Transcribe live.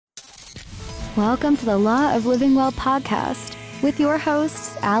Welcome to the Law of Living Well podcast with your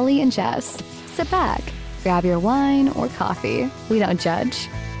hosts, Allie and Jess. Sit back, grab your wine or coffee. We don't judge.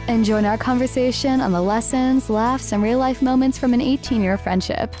 And join our conversation on the lessons, laughs, and real-life moments from an 18-year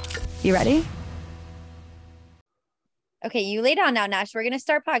friendship. You ready? Okay, you lay down now, Nash. We're going to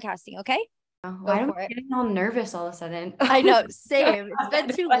start podcasting, okay? Why am I getting all nervous all of a sudden? I know, same. It's been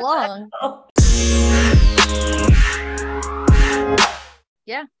too long.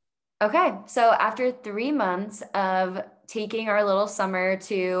 Yeah. Okay, so after 3 months of taking our little summer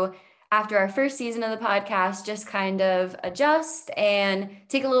to, after our first season of the podcast, just kind of adjust and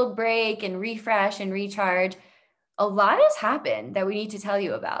take a little break and refresh and recharge, a lot has happened that we need to tell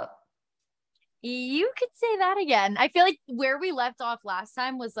you about. You could say that again. I feel like where we left off last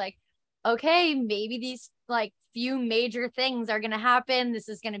time was like, okay, maybe these like few major things are going to happen. This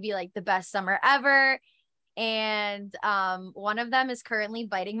is going to be like the best summer ever. And one of them is currently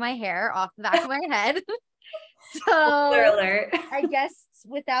biting my hair off the back of my head. So alert. I guess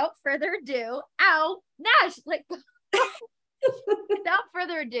without further ado, Nash, like without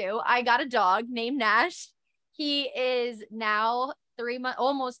further ado, I got a dog named Nash. He is now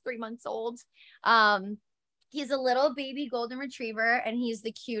almost 3 months old. He's a little baby golden retriever and he's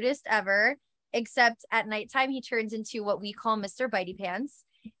the cutest ever, except at nighttime, he turns into what we call Mr. Bitey Pants.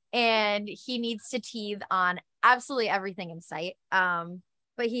 And he needs to teeth on absolutely everything in sight.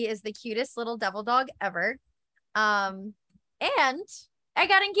 But he is the cutest little devil dog ever. And I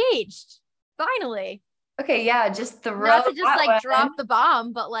got engaged finally. Okay, yeah, just throw not to just like one. drop the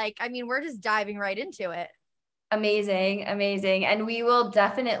bomb, but like, I mean, we're just diving right into it. Amazing. And we will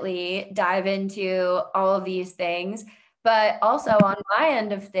definitely dive into all of these things, but also on my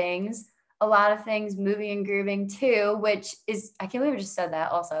end of things, a lot of things moving and grooving too, which is, I can't believe I just said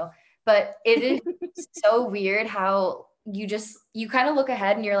that also, but it is so weird how you kind of look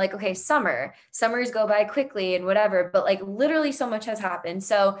ahead and you're like, okay, summers go by quickly and whatever, but like literally so much has happened.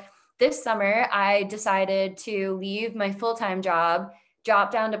 So this summer I decided to leave my full-time job,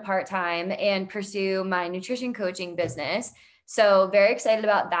 drop down to part-time and pursue my nutrition coaching business. So very excited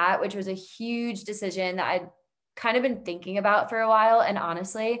about that, which was a huge decision that I'd kind of been thinking about for a while. And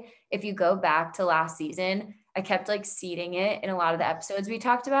honestly, if you go back to last season, I kept like seeding it in a lot of the episodes we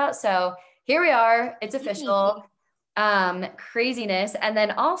talked about. So here we are, it's official. Craziness. And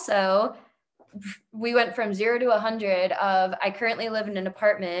then also we went from 0 to 100 of, I currently live in an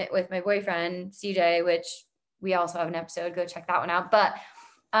apartment with my boyfriend, CJ, which we also have an episode, go check that one out. But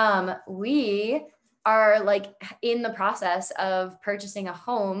we are like in the process of purchasing a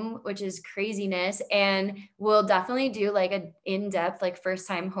home, which is craziness. And we'll definitely do like an in-depth, like first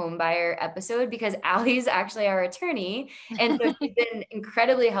time home buyer episode because Allie's actually our attorney. And so she's been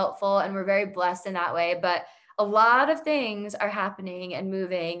incredibly helpful and we're very blessed in that way. But a lot of things are happening and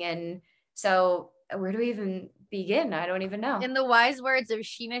moving. And so where do we even begin? I don't even know. In the wise words of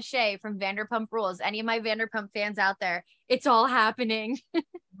Sheena Shea from Vanderpump Rules, any of my Vanderpump fans out there, it's all happening.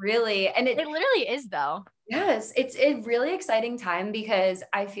 Really. And it literally is though. Yes. It's a really exciting time because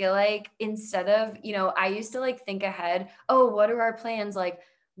I feel like instead of, I used to like think ahead, oh, what are our plans? Like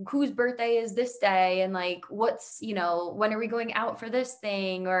whose birthday is this day? And like, what's, when are we going out for this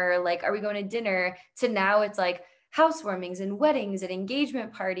thing? Or like, are we going to dinner? To now it's like housewarmings and weddings and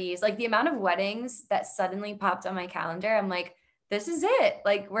engagement parties. Like the amount of weddings that suddenly popped on my calendar. I'm like, this is it.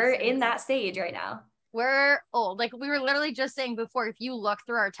 Like we're in that stage right now. We're old. Like we were literally just saying before, if you look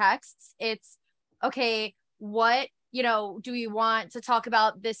through our texts, it's okay. What, do we want to talk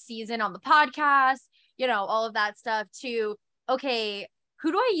about this season on the podcast? All of that stuff to, okay,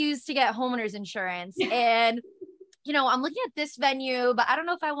 who do I use to get homeowners insurance? And, I'm looking at this venue, but I don't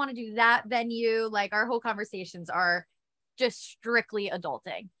know if I want to do that venue. Like our whole conversations are just strictly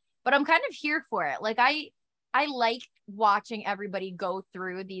adulting, but I'm kind of here for it. Like I like watching everybody go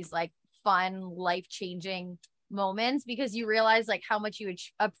through these like fun, life-changing moments because you realize like how much you would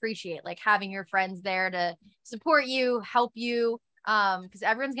appreciate like having your friends there to support you, help you, because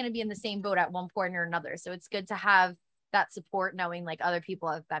everyone's going to be in the same boat at one point or another. So it's good to have that support knowing like other people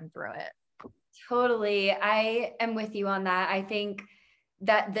have been through it. Totally. I am with you on that. I think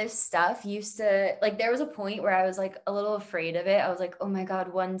that this stuff used to, like, there was a point where I was like a little afraid of it. I was like, oh my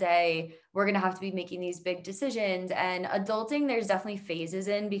God, one day we're going to have to be making these big decisions. And adulting, there's definitely phases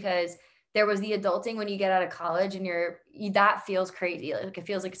in because there was the adulting when you get out of college and that feels crazy. Like it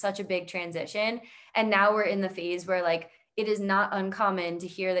feels like such a big transition. And now we're in the phase where like, it is not uncommon to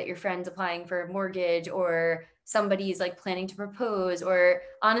hear that your friend's applying for a mortgage or somebody's like planning to propose, or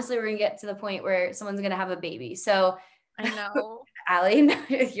honestly, we're gonna get to the point where someone's gonna have a baby. So I know. Allie,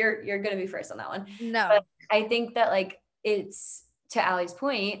 you're gonna be first on that one. No. But I think that like it's to Allie's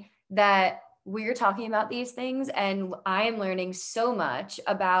point that we're talking about these things and I am learning so much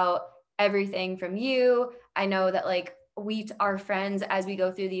about everything from you. I know that like we are friends as we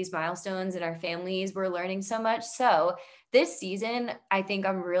go through these milestones in our families, we're learning so much. So this season, I think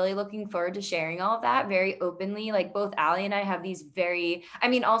I'm really looking forward to sharing all of that very openly. Like both Allie and I have these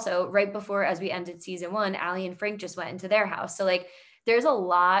also right before, as we ended season 1, Allie and Frank just went into their house. So like there's a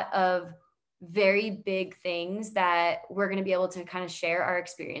lot of very big things that we're going to be able to kind of share our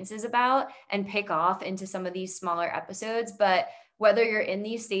experiences about and pick off into some of these smaller episodes. But whether you're in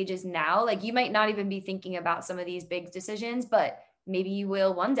these stages now, like you might not even be thinking about some of these big decisions, but maybe you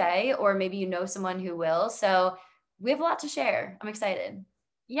will one day, or maybe you know someone who will. So we have a lot to share. I'm excited.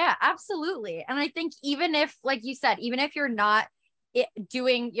 Yeah, absolutely. And I think even if, like you said, even if you're not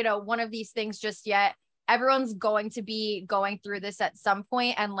doing, one of these things just yet, everyone's going to be going through this at some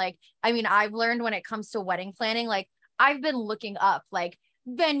point. And like, I mean, I've learned when it comes to wedding planning, like I've been looking up like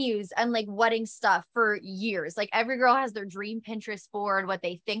venues and like wedding stuff for years. Like every girl has their dream Pinterest board, what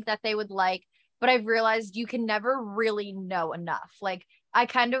they think that they would like. But I've realized you can never really know enough. Like I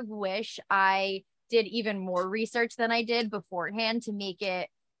kind of wish I did even more research than I did beforehand to make it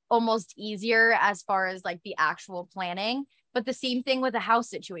almost easier as far as like the actual planning. But the same thing with a house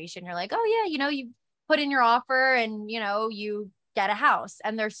situation. You're like, oh yeah, you put in your offer and you get a house,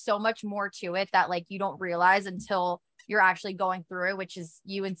 and there's so much more to it that like you don't realize until you're actually going through it, which is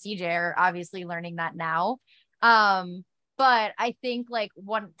you and CJ are obviously learning that now. But I think like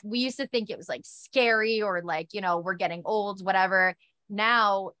we used to think it was like scary or like we're getting old, whatever.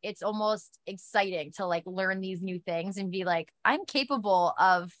 Now it's almost exciting to like learn these new things and be like, I'm capable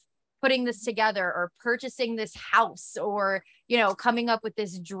of putting this together or purchasing this house or coming up with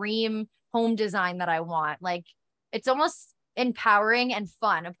this dream home design that I want. Like it's almost empowering and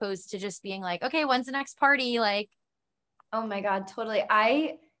fun opposed to just being like, okay, when's the next party? Like, oh my God, totally.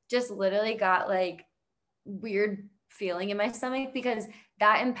 I just literally got like weird feeling in my stomach because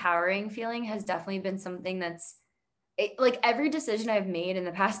that empowering feeling has definitely been something that's like every decision I've made in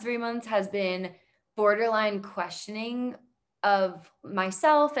the past 3 months has been borderline questioning of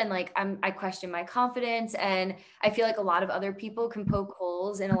myself, and like I question my confidence, and I feel like a lot of other people can poke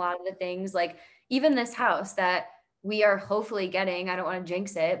holes in a lot of the things, like even this house that we are hopefully getting. I don't want to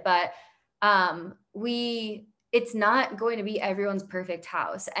jinx it, but it's not going to be everyone's perfect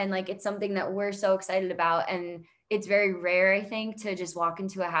house, and like it's something that we're so excited about, and it's very rare, I think, to just walk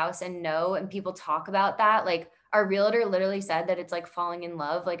into a house and know, and people talk about that. Like our realtor literally said that it's like falling in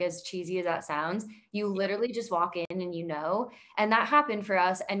love, like as cheesy as that sounds, you literally just walk in and and that happened for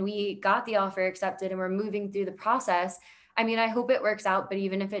us. And we got the offer accepted and we're moving through the process. I mean, I hope it works out, but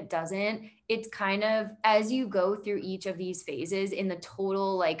even if it doesn't, it's kind of as you go through each of these phases in the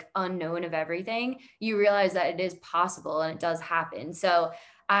total like unknown of everything, you realize that it is possible and it does happen. So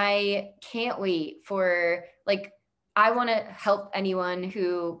I can't wait for like, I want to help anyone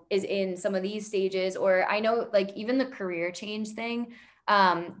who is in some of these stages, or I know like even the career change thing,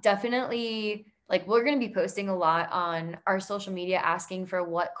 definitely like we're going to be posting a lot on our social media asking for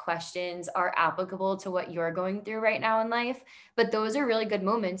what questions are applicable to what you're going through right now in life. But those are really good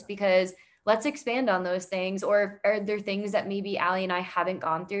moments because let's expand on those things, or are there things that maybe Allie and I haven't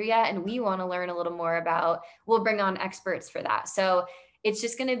gone through yet and we want to learn a little more about? We'll bring on experts for that. So it's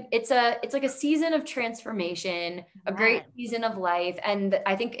like a season of transformation, a great season of life. And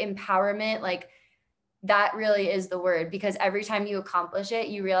I think empowerment, like that really is the word, because every time you accomplish it,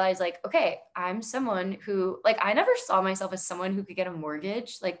 you realize like, okay, I'm someone who like, I never saw myself as someone who could get a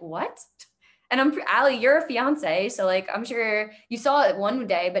mortgage. Like what? And Allie, you're a fiance. So like, I'm sure you saw it one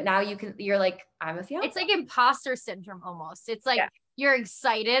day, but now you're like, I'm a fiance. It's like imposter syndrome almost. It's like, You're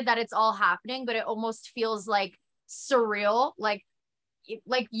excited that it's all happening, but it almost feels like surreal. Like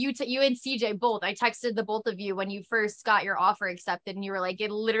you and CJ both, I texted the both of you when you first got your offer accepted and you were like, it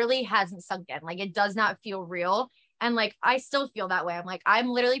literally hasn't sunk in. Like it does not feel real. And like, I still feel that way. I'm like, I'm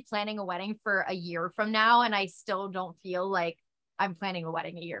literally planning a wedding for a year from now. And I still don't feel like I'm planning a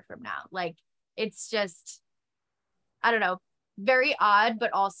wedding a year from now. Like, it's just, I don't know, very odd,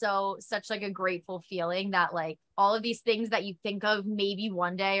 but also such like a grateful feeling that like all of these things that you think of maybe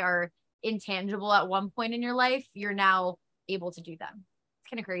one day are intangible at one point in your life, you're now able to do them.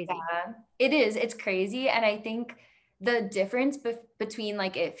 Kind of crazy. Yeah, it is. It's crazy. And I think the difference between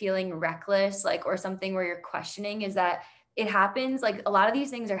like it feeling reckless, like, or something where you're questioning is that it happens. Like a lot of these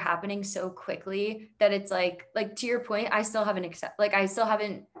things are happening so quickly that it's like to your point, I still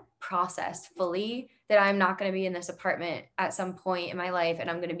haven't processed fully that I'm not going to be in this apartment at some point in my life. And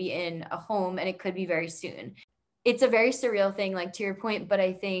I'm going to be in a home and it could be very soon. it's a very surreal thing, like to your point, but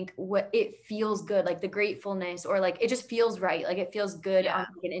I think what it feels good, like the gratefulness, or like it just feels right. Like it feels good on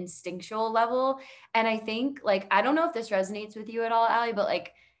like an instinctual level. And I think like, I don't know if this resonates with you at all, Allie, but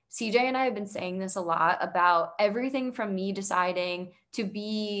like CJ and I have been saying this a lot about everything from me deciding to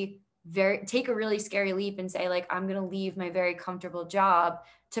take a really scary leap and say like, I'm going to leave my very comfortable job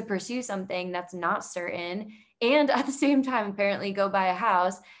to pursue something that's not certain. And at the same time, apparently go buy a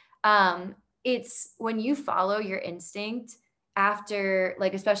house. It's when you follow your instinct after,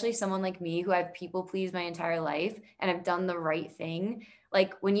 like, especially someone like me who I've people pleased my entire life and I've done the right thing.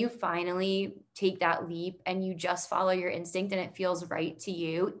 Like when you finally take that leap and you just follow your instinct and it feels right to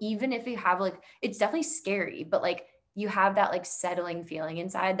you, even if you have like, it's definitely scary, but like you have that like settling feeling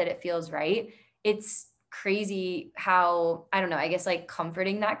inside that it feels right. It's crazy how, I don't know, I guess like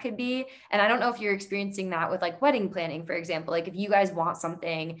comforting that could be. And I don't know if you're experiencing that with like wedding planning, for example. Like if you guys want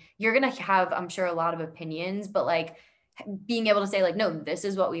something, you're going to have, I'm sure, a lot of opinions, but like being able to say like, no, this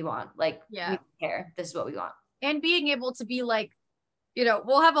is what we want. Like, we don't care. This is what we want. And being able to be like, you know,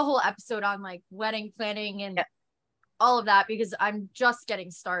 we'll have a whole episode on like wedding planning and all of that, because I'm just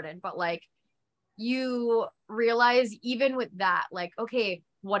getting started. But like, you realize even with that, like, okay,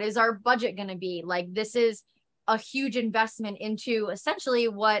 what is our budget going to be? Like, this is a huge investment into essentially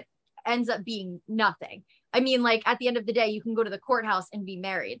what ends up being nothing. I mean, like at the end of the day, you can go to the courthouse and be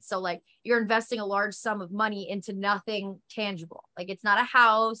married. So like you're investing a large sum of money into nothing tangible. Like it's not a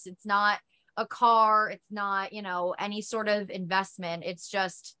house, it's not a car, it's not, you know, any sort of investment. It's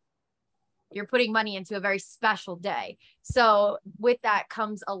just you're putting money into a very special day. So with that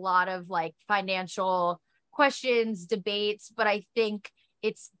comes a lot of like financial questions, debates, but I think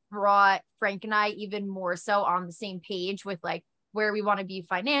it's brought Frank and I even more so on the same page with like where we want to be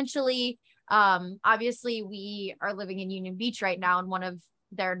financially. Obviously we are living in Union Beach right now in one of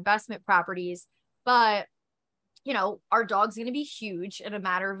their investment properties, but you know, our dog's going to be huge in a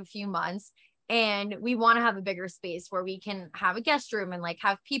matter of a few months. And we want to have a bigger space where we can have a guest room and like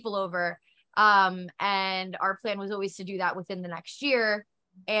have people over. And our plan was always to do that within the next year.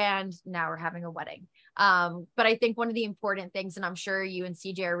 And now we're having a wedding. But I think one of the important things, and I'm sure you and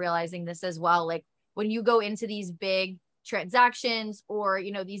CJ are realizing this as well, like when you go into these big transactions or,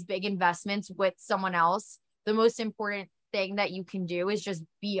 you know, these big investments with someone else, the most important thing that you can do is just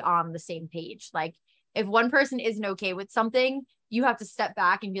be on the same page. Like if one person isn't okay with something, you have to step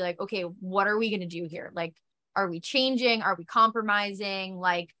back and be like, okay, what are we going to do here? Like, are we changing? Are we compromising?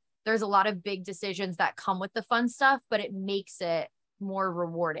 Like, there's a lot of big decisions that come with the fun stuff, but it makes it more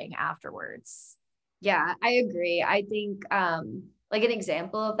rewarding afterwards. Yeah, I agree. I think like an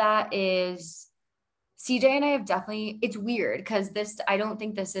example of that is CJ and I have definitely, it's weird because I don't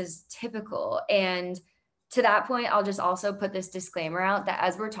think this is typical. And to that point, I'll just also put this disclaimer out that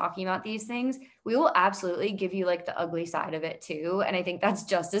as we're talking about these things, we will absolutely give you like the ugly side of it too. And I think that's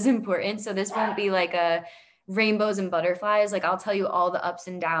just as important. So this won't be like a rainbows and butterflies. Like I'll tell you all the ups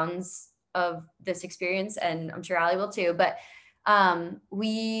and downs of this experience, and I'm sure Allie will too. But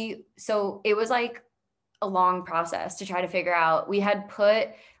so it was like a long process to try to figure out. We had put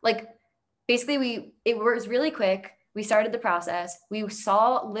like, basically it was really quick. We started the process. We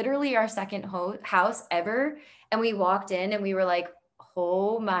saw literally our second house ever. And we walked in and we were like,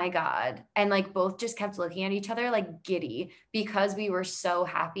 oh my God. And like both just kept looking at each other like giddy because we were so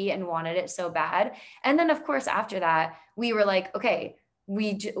happy and wanted it so bad. And then of course, after that, we were like, okay,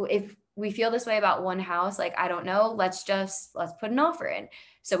 if we feel this way about one house, like, I don't know, let's put an offer in.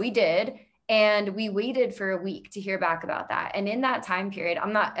 So we did. And we waited for a week to hear back about that. And in that time period,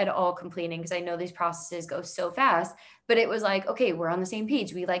 I'm not at all complaining because I know these processes go so fast, but it was like, okay, we're on the same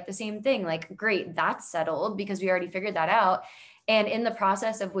page. We like the same thing. Like, great, that's settled because we already figured that out. And in the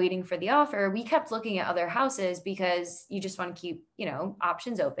process of waiting for the offer, we kept looking at other houses because you just want to keep, you know,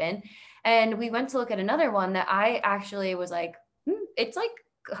 options open. And we went to look at another one that I actually was like, it's like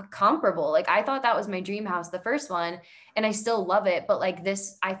comparable. Like I thought that was my dream house, the first one, and I still love it. But like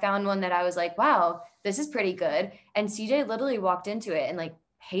this, I found one that I was like, wow, this is pretty good. And CJ literally walked into it and like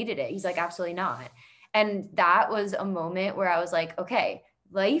hated it. He's like, absolutely not. And that was a moment where I was like, okay,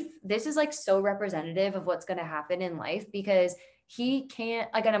 life, this is like so representative of what's going to happen in life because he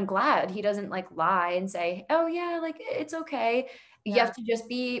can't like, and I'm glad he doesn't like lie and say, oh yeah, like it's okay. You have to just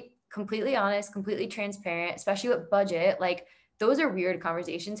be completely honest, completely transparent, especially with budget. Like those are weird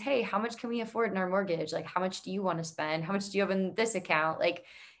conversations. Hey, how much can we afford in our mortgage? Like, how much do you want to spend? How much do you have in this account? Like,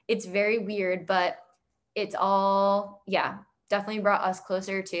 it's very weird, but it's all, definitely brought us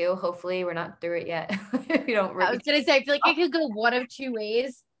closer too. Hopefully we're not through it yet. We don't really. I was going to say, I feel like it could go one of two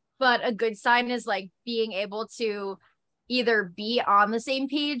ways, but a good sign is like being able to either be on the same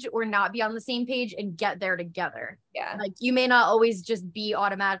page or not be on the same page and get there together. Yeah. Like you may not always just be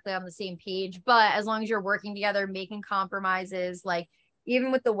automatically on the same page, but as long as you're working together, making compromises, like even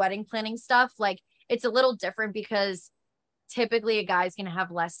with the wedding planning stuff, like it's a little different because typically a guy's going to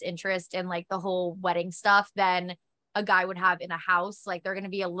have less interest in like the whole wedding stuff than a guy would have in a house. Like they're going to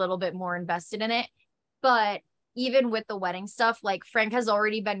be a little bit more invested in it. But even with the wedding stuff, like Frank has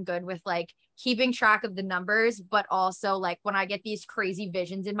already been good with like keeping track of the numbers, but also like when I get these crazy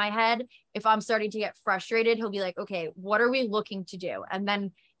visions in my head, if I'm starting to get frustrated, he'll be like, okay, what are we looking to do? And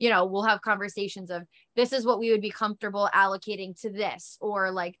then, we'll have conversations of this is what we would be comfortable allocating to this,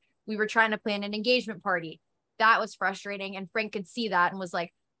 or like we were trying to plan an engagement party. That was frustrating. And Frank could see that and was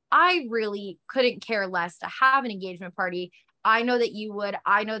like, I really couldn't care less to have an engagement party. I know that you would.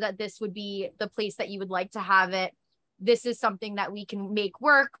 I know that this would be the place that you would like to have it. This is something that we can make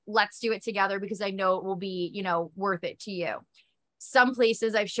work. Let's do it together because I know it will be, worth it to you. Some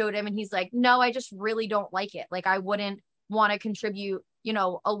places I've showed him and he's like, no, I just really don't like it. Like I wouldn't want to contribute,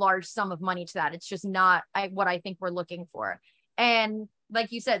 a large sum of money to that. It's just not what I think we're looking for. And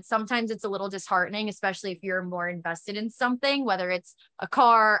like you said, sometimes it's a little disheartening, especially if you're more invested in something, whether it's a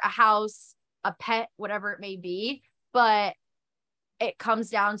car, a house, a pet, whatever it may be. But it comes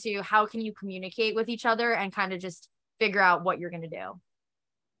down to how can you communicate with each other and kind of just figure out what you're going to do.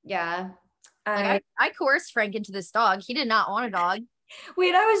 Yeah. I coerced Frank into this dog. He did not want a dog.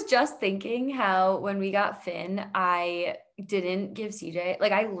 Wait, I was just thinking how when we got Finn, I didn't give CJ,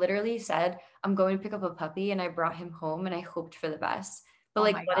 like I literally said, I'm going to pick up a puppy and I brought him home and I hoped for the best. But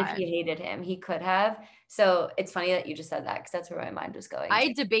like, what if he hated him? He could have. So it's funny that you just said that because that's where my mind was going.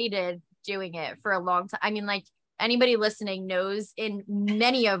 I debated doing it for a long time. I mean, like anybody listening knows in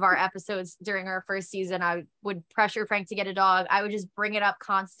many of our episodes during our first season, I would pressure Frank to get a dog. I would just bring it up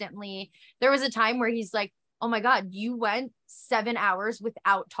constantly. There was a time where he's like, oh my God, you went 7 hours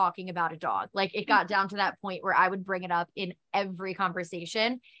without talking about a dog. Like it got down to that point where I would bring it up in every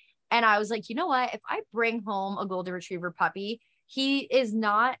conversation. And I was like, you know what? If I bring home a golden retriever puppy, he is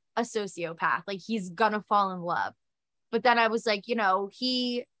not a sociopath. Like he's gonna fall in love. But then I was like,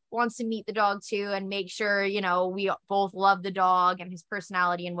 he wants to meet the dog too and make sure, we both love the dog and his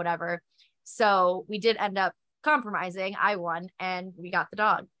personality and whatever. So we did end up compromising. I won and we got the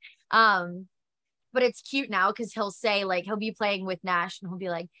dog. But it's cute now because he'll say like, he'll be playing with Nash and he'll be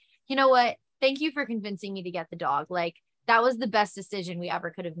like, you know what? Thank you for convincing me to get the dog. Like that was the best decision we ever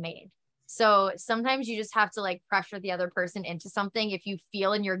could have made. So sometimes you just have to like pressure the other person into something if you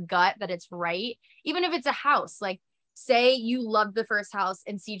feel in your gut that it's right, even if it's a house. Like say you loved the first house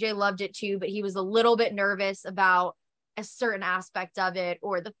and CJ loved it too, but he was a little bit nervous about a certain aspect of it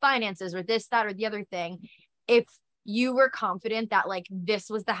or the finances or this, that, or the other thing. If you were confident that like this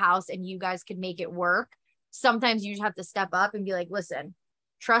was the house and you guys could make it work, sometimes you just have to step up and be like, listen,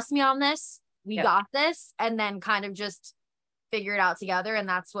 trust me on this. We got this. And then kind of just figure it out together. And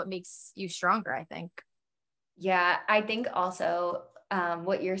that's what makes you stronger, I think. Yeah. I think also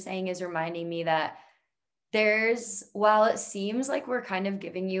what you're saying is reminding me that while it seems like we're kind of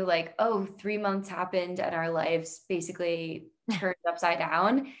giving you like, 3 months happened and our lives basically turned upside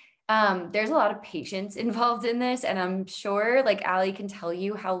down. There's a lot of patience involved in this. And I'm sure like Allie can tell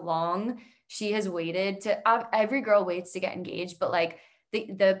you how long she has waited every girl waits to get engaged, but like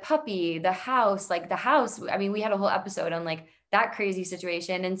the puppy, the house, I mean, we had a whole episode on like that crazy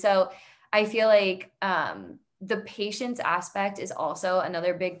situation. And so I feel like, the patience aspect is also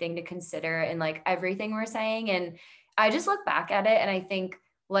another big thing to consider in like everything we're saying. And I just look back at it and I think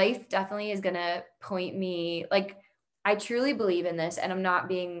life definitely is going to point me, like, I truly believe in this and I'm not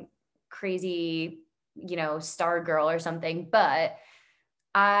being crazy, star girl or something, but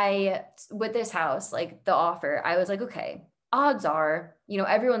with this house, like the offer, I was like, okay, odds are,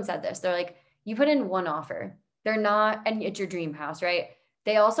 everyone said this, they're like, you put in one offer, and it's your dream house, right?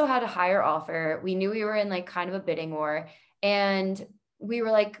 They also had a higher offer. We knew we were in like kind of a bidding war. And we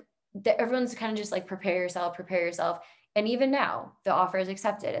were like, everyone's kind of just like, prepare yourself. And even now the offer is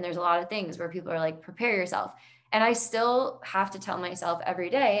accepted. And there's a lot of things where people are like, prepare yourself. And I still have to tell myself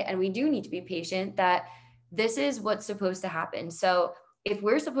every day, and we do need to be patient, that this is what's supposed to happen. So if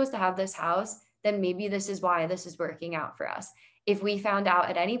we're supposed to have this house, then maybe this is why this is working out for us. If we found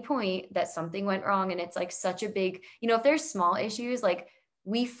out at any point that something went wrong and it's like such a big, if there's small issues, like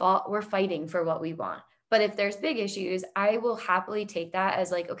we're fighting for what we want. But if there's big issues, I will happily take that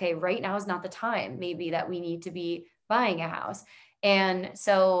as like, okay, right now is not the time maybe that we need to be buying a house. And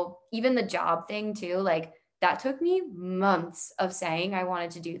so even the job thing too, like that took me months of saying I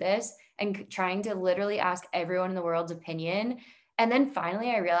wanted to do this and trying to literally ask everyone in the world's opinion. And then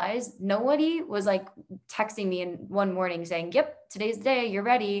finally I realized nobody was like texting me in one morning saying, yep, today's the day, you're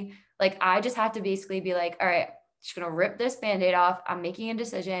ready. Like I just had to basically be like, all right, just going to rip this Band-Aid off. I'm making a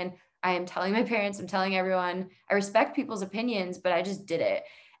decision. I am telling my parents, I'm telling everyone. I respect people's opinions, but I just did it.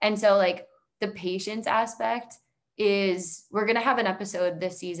 And so like the patience aspect is, we're going to have an episode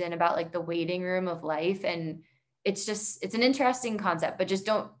this season about like the waiting room of life. And it's an interesting concept, but just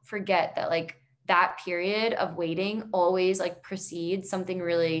don't forget that like that period of waiting always like precedes something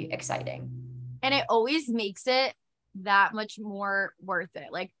really exciting. And it always makes it that much more worth it.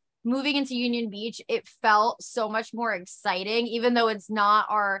 Like moving into Union Beach, it felt so much more exciting, even though it's not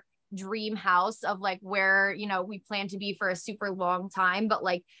our dream house of like where, you know, we plan to be for a super long time. But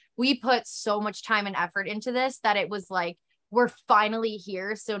like we put so much time and effort into this that it was like, we're finally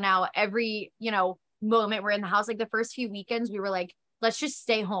here. So now every, you know, moment we're in the house, like the first few weekends, we were like, let's just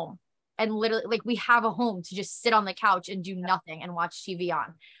stay home. And literally like we have a home to just sit on the couch and do nothing and watch TV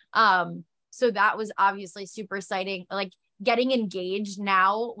on. So that was obviously super exciting. Like getting engaged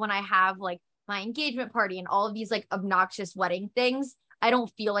now when I have like my engagement party and all of these like obnoxious wedding things, I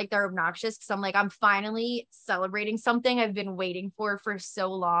don't feel like they're obnoxious because I'm like, I'm finally celebrating something I've been waiting for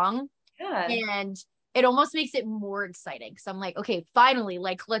so long. Yeah. And it almost makes it more exciting. So I'm like, okay, finally,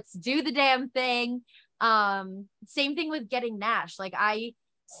 like, let's do the damn thing. Same thing with getting Nash. Like I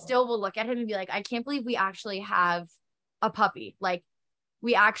still will look at him and be like, I can't believe we actually have a puppy. Like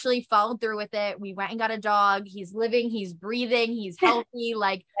we actually followed through with it. We went and got a dog. He's living, he's breathing, he's healthy,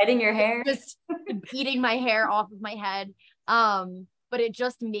 like biting your hair, just eating my hair off of my head. But it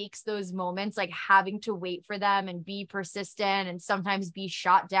just makes those moments like having to wait for them and be persistent and sometimes be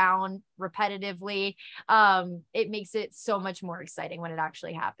shot down repetitively. It makes it so much more exciting when it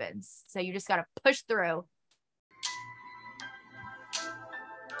actually happens. So you just got to push through.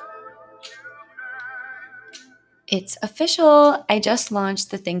 It's official. I just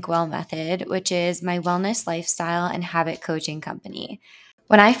launched the Think Well method, which is my wellness, lifestyle, and habit coaching company.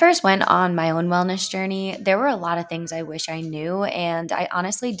 When I first went on my own wellness journey, there were a lot of things I wish I knew, and I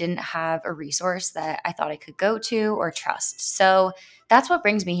honestly didn't have a resource that I thought I could go to or trust. So that's what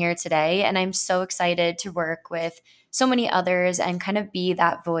brings me here today, and I'm so excited to work with so many others and kind of be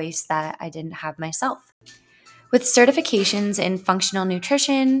that voice that I didn't have myself. With certifications in functional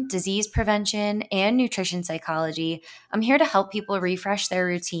nutrition, disease prevention, and nutrition psychology, I'm here to help people refresh their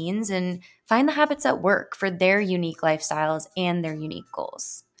routines and find the habits that work for their unique lifestyles and their unique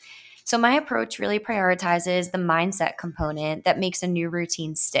goals. So my approach really prioritizes the mindset component that makes a new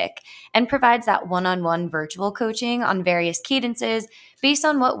routine stick and provides that one-on-one virtual coaching on various cadences based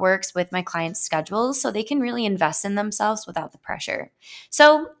on what works with my clients' schedules so they can really invest in themselves without the pressure.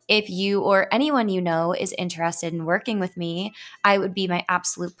 So if you or anyone you know is interested in working with me, I would be my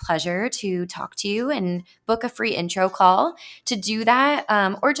absolute pleasure to talk to you and book a free intro call. To do that,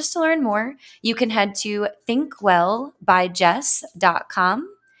 or just to learn more, you can head to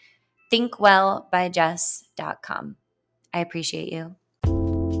thinkwellbyjess.com. thinkwellbyjess.com. I appreciate you.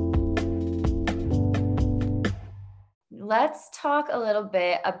 Let's talk a little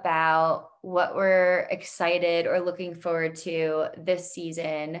bit about what we're excited or looking forward to this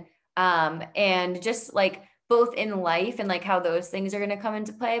season. And just like both in life and like how those things are going to come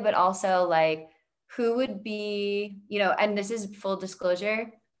into play, but also like who would be, you know, and this is full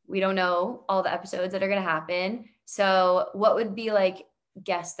disclosure, we don't know all the episodes that are going to happen. So what would be like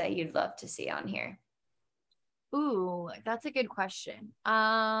guests that you'd love to see on here? Ooh, that's a good question.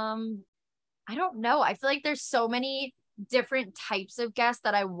 I don't know. I feel like there's so many different types of guests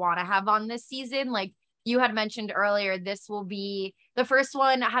that I want to have on this season. Like you had mentioned earlier, this will be the first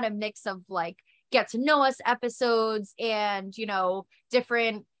one. I had a mix of like get to know us episodes and, you know,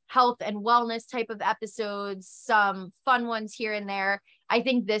 different health and wellness type of episodes, some fun ones here and there. I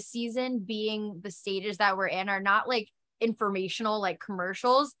think this season, being the stages that we're in, are not like informational like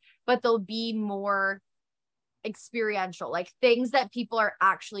commercials, but they'll be more experiential, like things that people are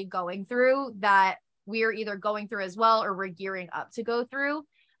actually going through that we're either going through as well or we're gearing up to go through.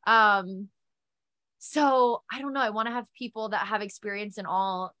 So I don't know, I want to have people that have experience in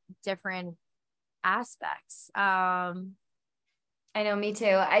all different aspects. I know, me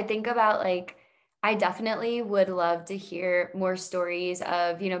too. I think about like, I definitely would love to hear more stories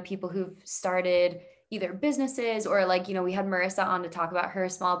of, you know, people who've started either businesses or like, you know, we had Marissa on to talk about her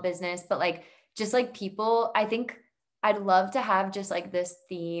small business, but like, just like people, I think I'd love to have just like this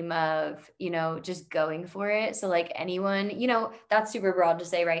theme of, you know, just going for it. So like anyone, you know, that's super broad to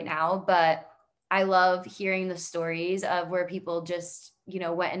say right now, but I love hearing the stories of where people just, you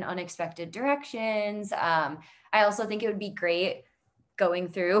know, went in unexpected directions. I also think it would be great going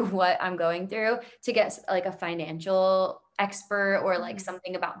through what I'm going through to get like a financial expert or like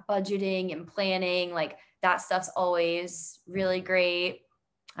something about budgeting and planning. Like that stuff's always really great.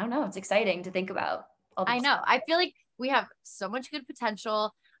 I don't know. It's exciting to think about. I know. I feel like we have so much good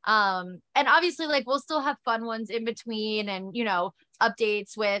potential. And obviously like we'll still have fun ones in between and, you know,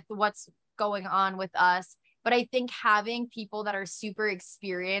 updates with what's going on with us. But I think having people that are super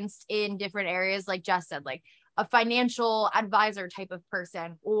experienced in different areas, like Jess said, like a financial advisor type of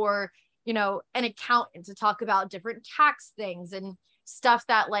person, or, you know, an accountant to talk about different tax things and stuff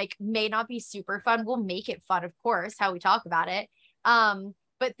that like may not be super fun. We'll make it fun, of course, how we talk about it.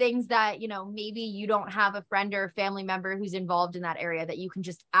 But things that, you know, maybe you don't have a friend or a family member who's involved in that area that you can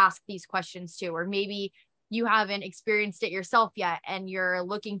just ask these questions to, or maybe you haven't experienced it yourself yet and you're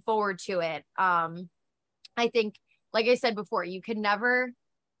looking forward to it. I think, like I said before, you can never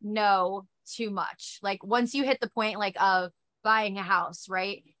know too much. Like once you hit the point like of buying a house,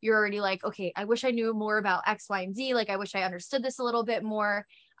 right? You're already like, okay, I wish I knew more about X, Y, and Z. Like I wish I understood this a little bit more,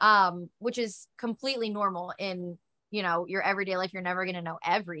 which is completely normal in, you know, your everyday life. You're never going to know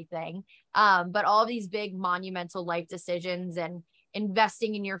everything. But all of these big monumental life decisions and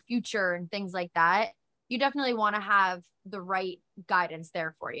investing in your future and things like that, you definitely want to have the right guidance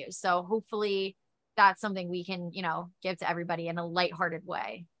there for you. So hopefully that's something we can, you know, give to everybody in a lighthearted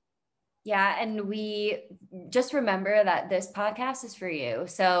way. Yeah. And we just remember that this podcast is for you.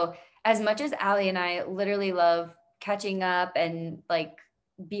 So as much as Allie and I literally love catching up and like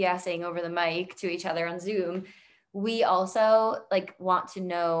BSing over the mic to each other on Zoom, we also like want to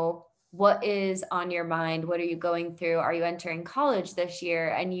know what is on your mind. What are you going through? Are you entering college this year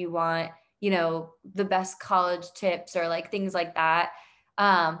and you want, you know, the best college tips or like things like that.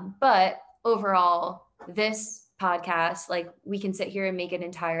 But overall, this podcast, like we can sit here and make an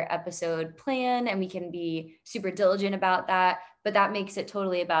entire episode plan and we can be super diligent about that, but that makes it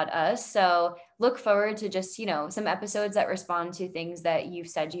totally about us. So look forward to just, you know, some episodes that respond to things that you've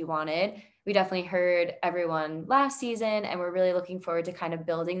said you wanted. We definitely heard everyone last season and we're really looking forward to kind of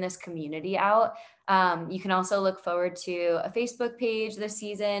building this community out. You can also look forward to a Facebook page this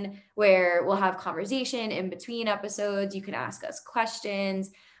season where we'll have conversation in between episodes. You can ask us questions.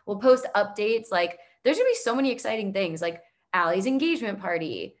 We'll post updates. Like there's gonna be so many exciting things, like Allie's engagement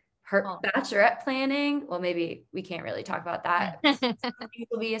party, her bachelorette planning. Well, maybe we can't really talk about that.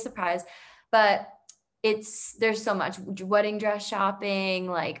 It'll be a surprise, but there's so much wedding dress shopping,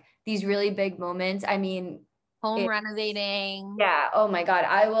 like these really big moments. I mean, home renovating. Yeah. Oh my God.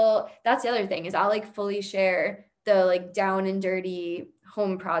 That's the other thing is I'll like fully share the like down and dirty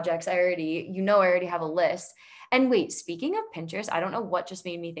home projects. I already have a list. And wait, speaking of Pinterest, I don't know what just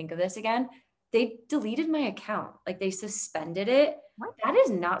made me think of this again. They deleted my account. Like they suspended it. What? That is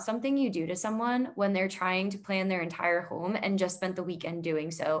not something you do to someone when they're trying to plan their entire home and just spent the weekend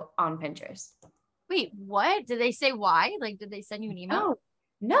doing so on Pinterest. Wait, what? Did they say why? Like, did they send you an email?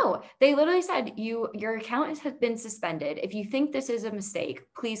 No, they literally said your account has been suspended. If you think this is a mistake,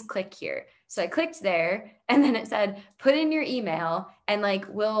 please click here. So I clicked there and then it said, put in your email and like,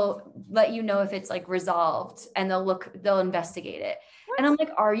 we'll let you know if it's like resolved and they'll investigate it. What? And I'm like,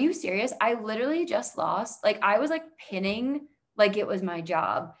 are you serious? I literally just lost, like I was like pinning like it was my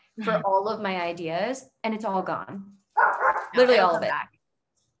job for all of my ideas and it's all gone. Literally all of it.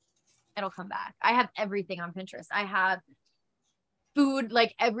 It'll come back. I have everything on Pinterest. I have food,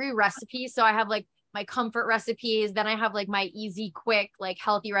 like every recipe. So I have like my comfort recipes. Then I have like my easy, quick, like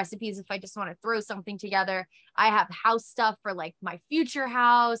healthy recipes. If I just want to throw something together, I have house stuff for like my future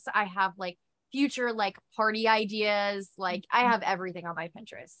house. I have like future, like party ideas. Like I have everything on my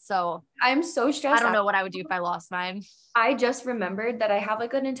Pinterest. So I'm so stressed. I don't know what I would do if I lost mine. I just remembered that I have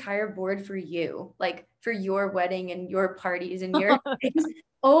like an entire board for you, like for your wedding and your parties and your things.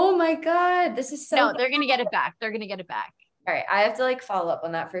 Oh my God. This is so No, they're going to get it back. They're going to get it back. All right. I have to like follow up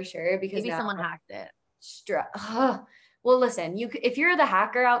on that for sure because maybe someone hacked it. Well, listen, if you're the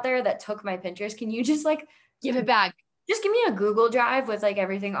hacker out there that took my Pinterest, can you just like give it back? Just give me a Google Drive with like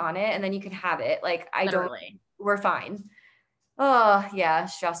everything on it and then you can have it. Like we're fine. Oh yeah.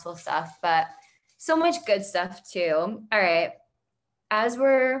 Stressful stuff, but so much good stuff too. All right. As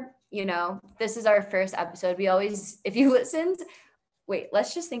we're, this is our first episode. We always, if you listened, wait,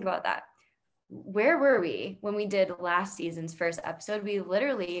 let's just think about that. Where were we when we did last season's first episode? We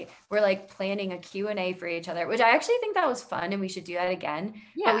literally were like planning a Q&A for each other, which I actually think that was fun and we should do that again.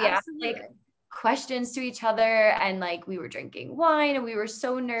 Yeah, we asked like questions to each other and like we were drinking wine and we were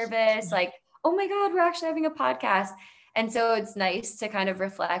so nervous, like, oh my God, we're actually having a podcast. And so it's nice to kind of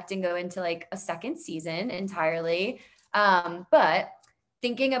reflect and go into like a second season entirely. But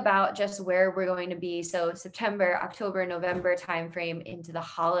thinking about just where we're going to be. So September, October, November timeframe into the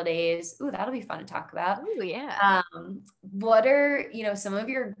holidays. Ooh, that'll be fun to talk about. Ooh, yeah. What are, some of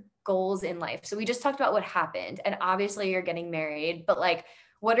your goals in life? So we just talked about what happened, and obviously you're getting married, but like,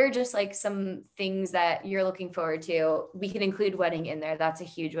 what are just like some things that you're looking forward to? We can include wedding in there. That's a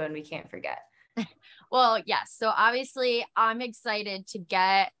huge one we can't forget. Well, yes. So obviously I'm excited to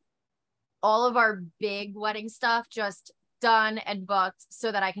get all of our big wedding stuff just done and booked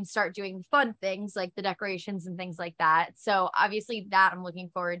so that I can start doing fun things like the decorations and things like that. So obviously that I'm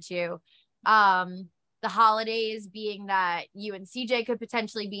looking forward to. The holidays being that you and CJ could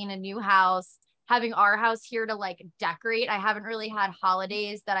potentially be in a new house, having our house here to like decorate. I haven't really had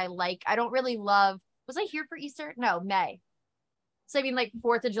holidays that I like. I don't really love, was I here for Easter? No, May. So I mean like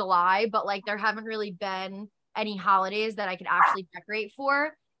 4th of July, but like there haven't really been any holidays that I could actually decorate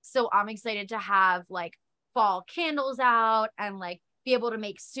for. So I'm excited to have like fall candles out and like be able to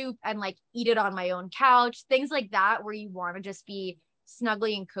make soup and like eat it on my own couch, things like that, where you want to just be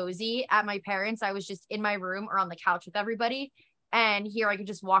snugly and cozy. At my parents', I was just in my room or on the couch with everybody. And here I could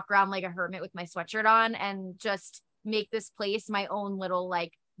just walk around like a hermit with my sweatshirt on and just make this place my own little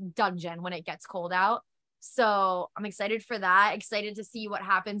like dungeon when it gets cold out. So I'm excited for that. Excited to see what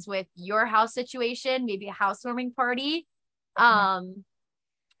happens with your house situation, maybe a housewarming party. I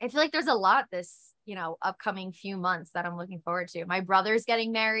feel like there's a lot this, upcoming few months that I'm looking forward to. My brother's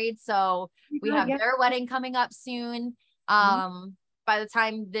getting married, so we have their wedding coming up soon. By the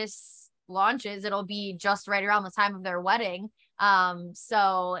time this launches, it'll be just right around the time of their wedding.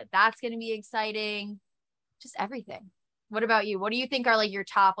 So that's going to be exciting. Just everything. What about you? What do you think are like your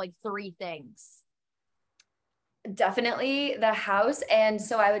top like 3 things? Definitely the house. And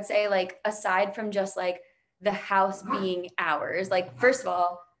so I would say like, aside from just like the house being ours, like, first of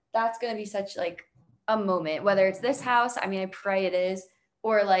all, that's going to be such like a moment, whether it's this house, I mean, I pray it is,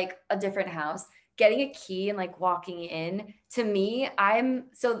 or like a different house, getting a key and like walking in. To me, I'm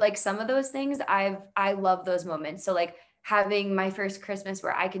so like some of those things I love those moments. So like having my first Christmas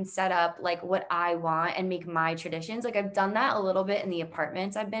where I can set up like what I want and make my traditions. Like I've done that a little bit in the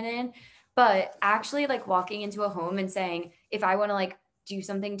apartments I've been in, but actually like walking into a home and saying, if I want to like do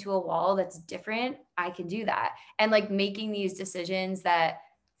something to a wall that's different, I can do that. And like making these decisions that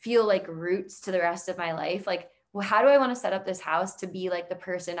feel like roots to the rest of my life. Like, well, how do I want to set up this house to be like the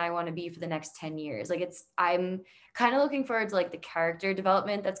person I want to be for the next 10 years? Like I'm kind of looking forward to like the character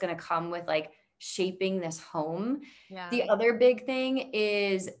development that's going to come with like shaping this home. Yeah. The other big thing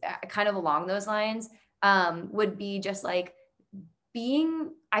is kind of along those lines, would be just like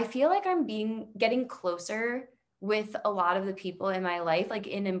I feel like I'm getting closer with a lot of the people in my life, like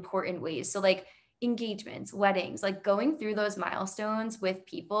in important ways. So like engagements, weddings, like going through those milestones with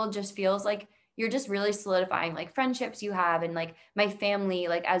people just feels like you're just really solidifying like friendships you have. And like my family,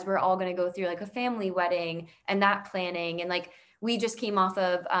 like as we're all going to go through like a family wedding and that planning, and like we just came off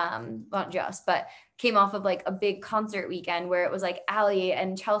of came off of like a big concert weekend where it was like Allie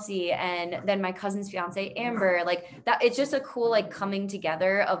and Chelsea and then my cousin's fiance Amber, like that. It's just a cool like coming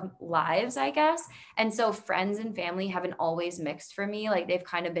together of lives, I guess. And so friends and family haven't always mixed for me, like they've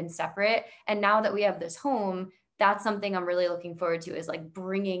kind of been separate. And now that we have this home, that's something I'm really looking forward to, is like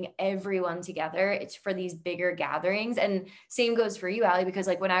bringing everyone together. It's for these bigger gatherings. And same goes for you, Allie, because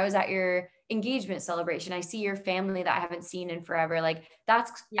like when I was at your engagement celebration, I see your family that I haven't seen in forever. Like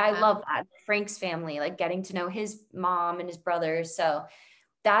I love that. Frank's family, like getting to know his mom and his brothers. So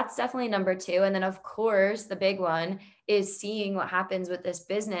that's definitely number 2. And then of course, the big one is seeing what happens with this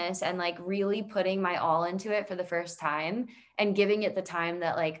business and like really putting my all into it for the first time and giving it the time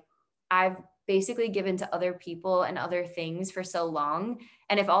that like I've basically given to other people and other things for so long.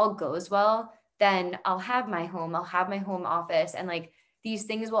 And if all goes well, then I'll have my home office, and like these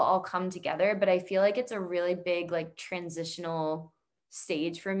things will all come together. But I feel like it's a really big like transitional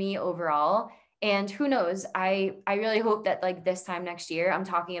stage for me overall. And who knows, I really hope that like this time next year, I'm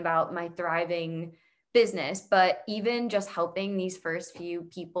talking about my thriving business, but even just helping these first few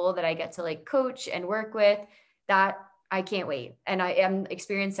people that I get to like coach and work with, that I can't wait. And I am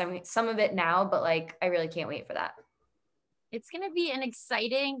experiencing some of it now, but like, I really can't wait for that. It's going to be an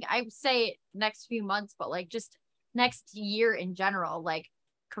exciting, I would say next few months, but like just next year in general, like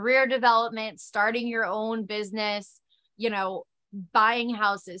career development, starting your own business, buying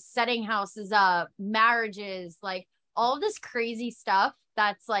houses, setting houses up, marriages, like all of this crazy stuff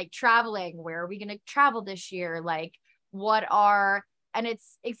that's like traveling. Where are we going to travel this year? Like and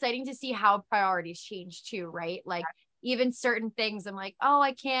it's exciting to see how priorities change too, right? Like even certain things I'm like, oh,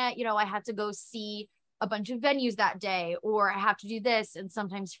 I can't, I have to go see a bunch of venues that day, or I have to do this. And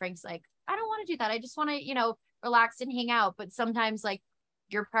sometimes Frank's like, I don't want to do that. I just want to, relax and hang out. But sometimes like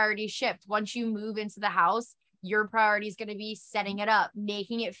your priorities shift. Once you move into the house, your priority is going to be setting it up,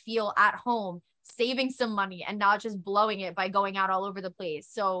 making it feel at home, saving some money, and not just blowing it by going out all over the place.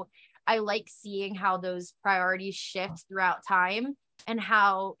 So I like seeing how those priorities shift throughout time and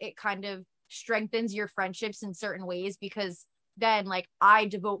how it kind of strengthens your friendships in certain ways, because then like I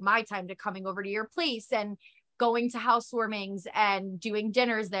devote my time to coming over to your place and going to housewarmings and doing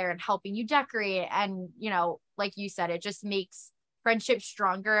dinners there and helping you decorate. And, you know, like you said, it just makes friendships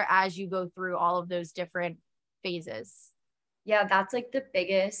stronger as you go through all of those different phases. Yeah, that's like the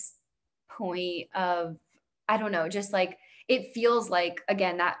biggest point of, I don't know, just like it feels like,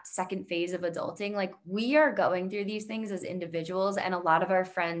 again, that second phase of adulting, like we are going through these things as individuals, and a lot of our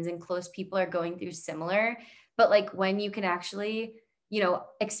friends and close people are going through similar. But like when you can actually, you know,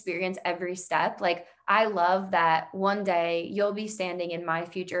 experience every step, like I love that one day you'll be standing in my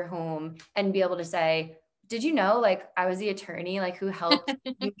future home and be able to say, did you know, like I was the attorney, like who helped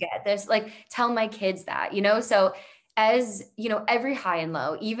you get this, like tell my kids that, you know? So as you know, every high and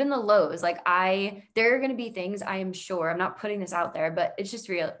low, even the lows, like there are going to be things, I am sure, I'm not putting this out there, but it's just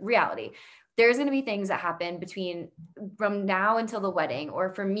reality. There's going to be things that happen between from now until the wedding,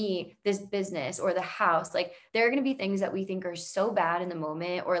 or for me, this business or the house, like there are going to be things that we think are so bad in the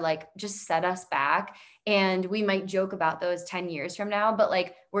moment or like just set us back. And we might joke about those 10 years from now, but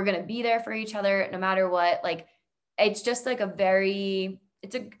like, we're going to be there for each other no matter what. Like, it's just like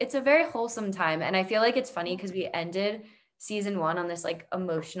it's a very wholesome time. And I feel like it's funny because we ended season 1 on this like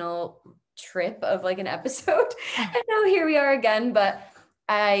emotional trip of like an episode. And now here we are again, but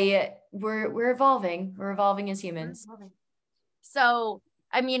we're evolving as humans. So,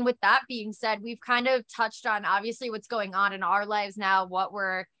 I mean, with that being said, we've kind of touched on obviously what's going on in our lives now, what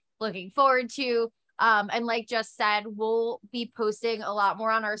we're looking forward to. And like just said, we'll be posting a lot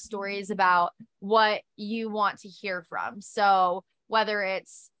more on our stories about what you want to hear from. So whether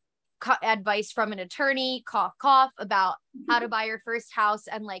it's advice from an attorney, cough, cough, about how to buy your first house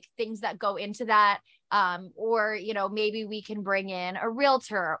and like things that go into that. Or, you know, maybe we can bring in a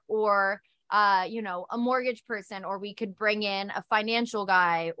realtor or, you know, a mortgage person, or we could bring in a financial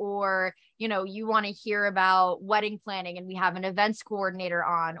guy, or, you know, you want to hear about wedding planning and we have an events coordinator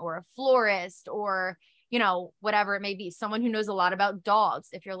on, or a florist, or, you know, whatever it may be, someone who knows a lot about dogs,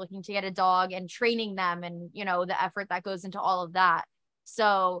 if you're looking to get a dog and training them and, you know, the effort that goes into all of that.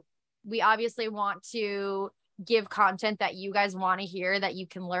 So we obviously want to give content that you guys want to hear, that you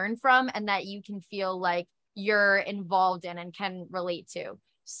can learn from, and that you can feel like you're involved in and can relate to.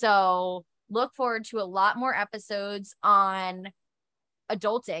 So look forward to a lot more episodes on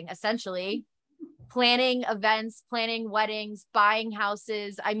adulting, essentially planning events, planning weddings, buying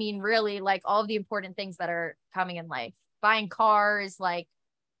houses. I mean, really like all of the important things that are coming in life, buying cars, like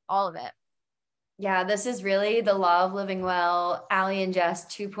all of it. Yeah, this is really the Law of Living Well, Allie and Jess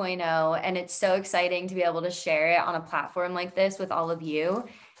 2.0. And it's so exciting to be able to share it on a platform like this with all of you.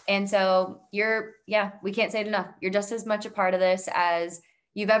 And so we can't say it enough. You're just as much a part of this as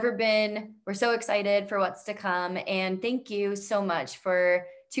you've ever been. We're so excited for what's to come. And thank you so much for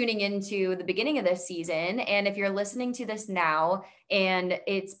tuning into the beginning of this season. And if you're listening to this now and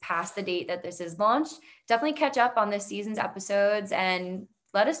it's past the date that this is launched, definitely catch up on this season's episodes and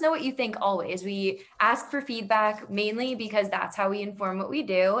let us know what you think always. We ask for feedback mainly because that's how we inform what we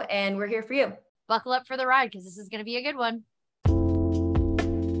do. And we're here for you. Buckle up for the ride because this is going to be a good one.